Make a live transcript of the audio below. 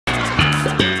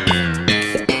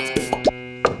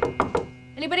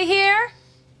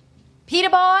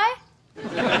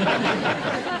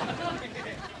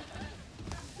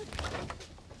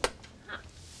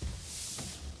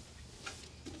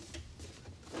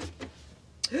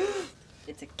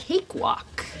It's a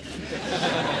cakewalk.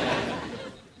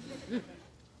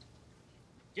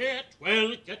 Get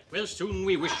well soon.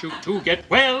 We wish you to get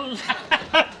well.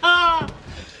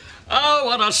 Oh,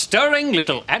 what a stirring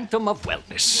little anthem of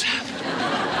wellness.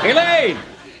 Elaine!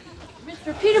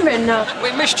 Mr. Peterman,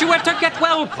 We missed you at the get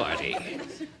well party.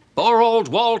 Poor old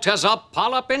Walt has a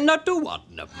polyp in the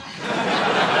duodenum.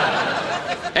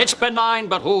 It's benign,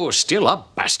 but still a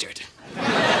bastard.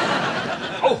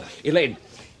 Oh, Elaine,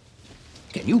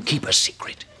 can you keep a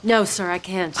secret? No, sir, I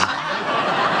can't.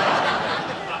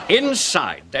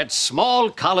 Inside that small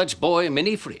college boy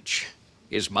mini fridge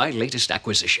is my latest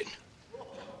acquisition.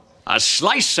 A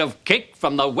slice of cake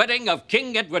from the wedding of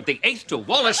King Edward VIII to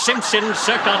Wallace Simpson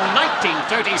circa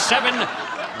 1937.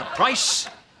 The price,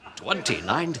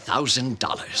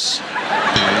 $29,000.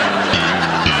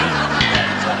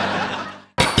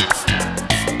 Just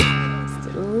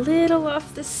a little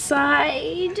off the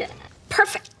side.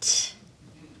 Perfect.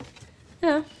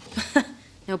 Yeah.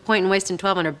 No point in wasting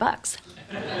 $1,200.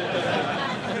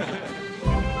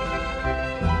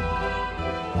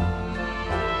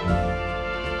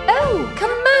 Oh,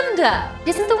 Commander!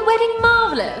 Isn't the wedding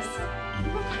marvelous?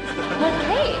 More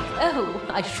cake? Oh,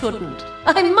 I shouldn't.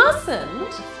 I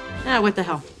mustn't. What the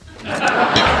hell?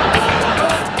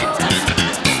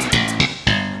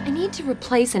 I need to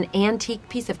replace an antique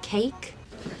piece of cake.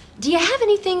 Do you have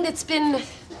anything that's been,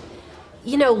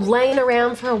 laying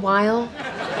around for a while?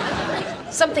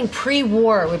 Something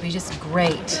pre-war would be just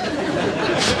great.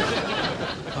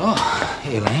 Oh,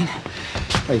 hey, Elaine.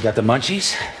 Oh, you got the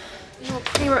munchies? No,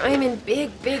 Kramer, I'm in big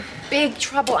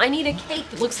trouble. I need a cake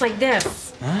that looks like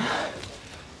this. Huh?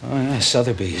 Oh, yeah,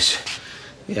 Sotheby's.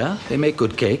 Yeah, they make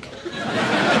good cake.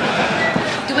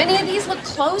 Do any of these look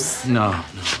close? No.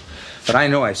 But I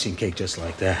know I've seen cake just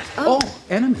like that. Oh,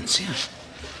 Entenmann's, yeah.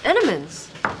 Entenmann's?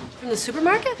 From the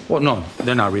supermarket? Well, no,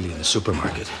 they're not really in the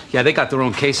supermarket. Yeah, they got their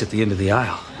own case at the end of the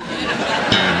aisle.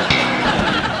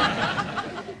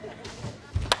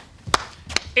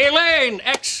 Elaine,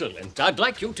 excellent. I'd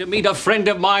like you to meet a friend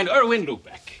of mine, Erwin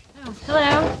Lubeck. Oh,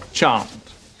 hello. Charmed.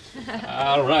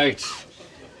 All right.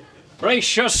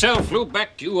 Brace yourself,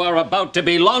 Lubeck. You are about to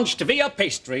be launched via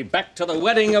pastry back to the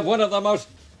wedding of one of the most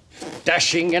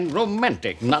dashing and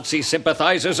romantic Nazi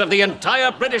sympathizers of the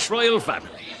entire British royal family.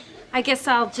 I guess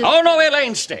I'll just... Oh, no,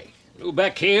 Elaine, stay.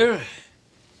 Lubeck here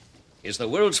is the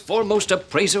world's foremost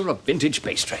appraiser of vintage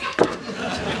pastry.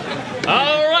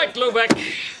 All right, Lubeck.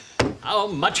 How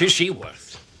much is she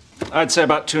worth? I'd say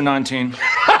about $219.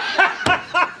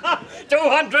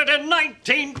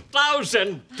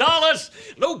 $219,000?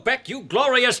 Lubeck, you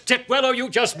glorious titwillow, you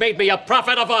just made me a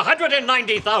profit of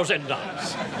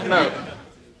 $190,000. No,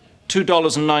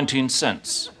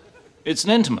 $2.19. It's an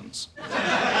Entenmann's.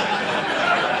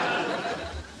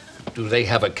 Do they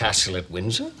have a castle at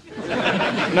Windsor?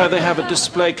 No, they have a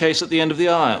display case at the end of the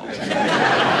aisle.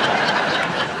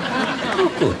 Oh,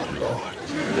 good Lord.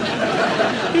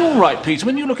 You all right,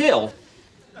 Peterman? You look ill.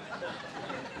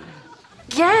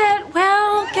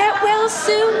 Get well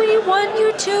soon, we want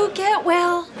you to get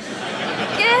well.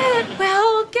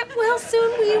 Get well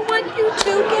soon, we want you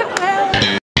to get well.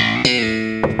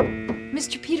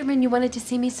 Mr. Peterman, you wanted to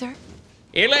see me, sir?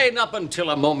 Elaine, up until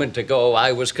a moment ago,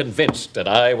 I was convinced that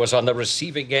I was on the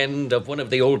receiving end of one of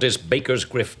the oldest baker's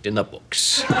grift in the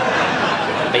books.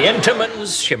 The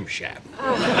Entenmann's Shim-Sham.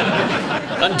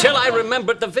 Until I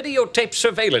remembered the videotape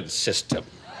surveillance system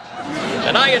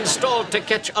that I installed to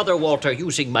catch other Walter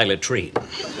using my latrine.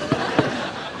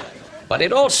 But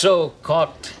it also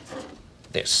caught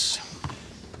this.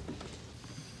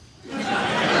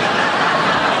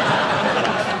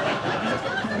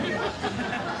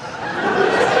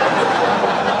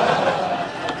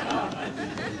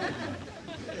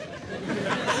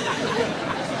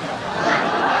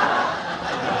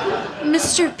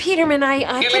 Mr. Peterman, I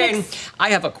Elaine, I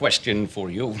have a question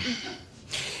for you.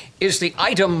 Is the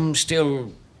item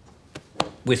still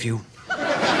with you?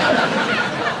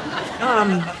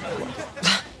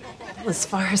 As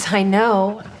far as I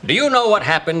know. Do you know what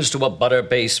happens to a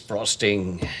butter-based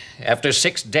frosting after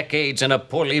 6 decades in a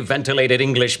poorly ventilated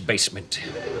English basement?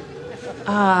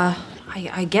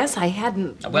 I guess I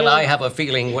hadn't... Well, I have a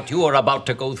feeling what you are about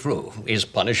to go through is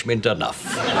punishment enough.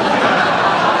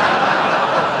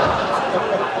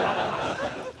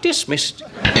 Dismissed.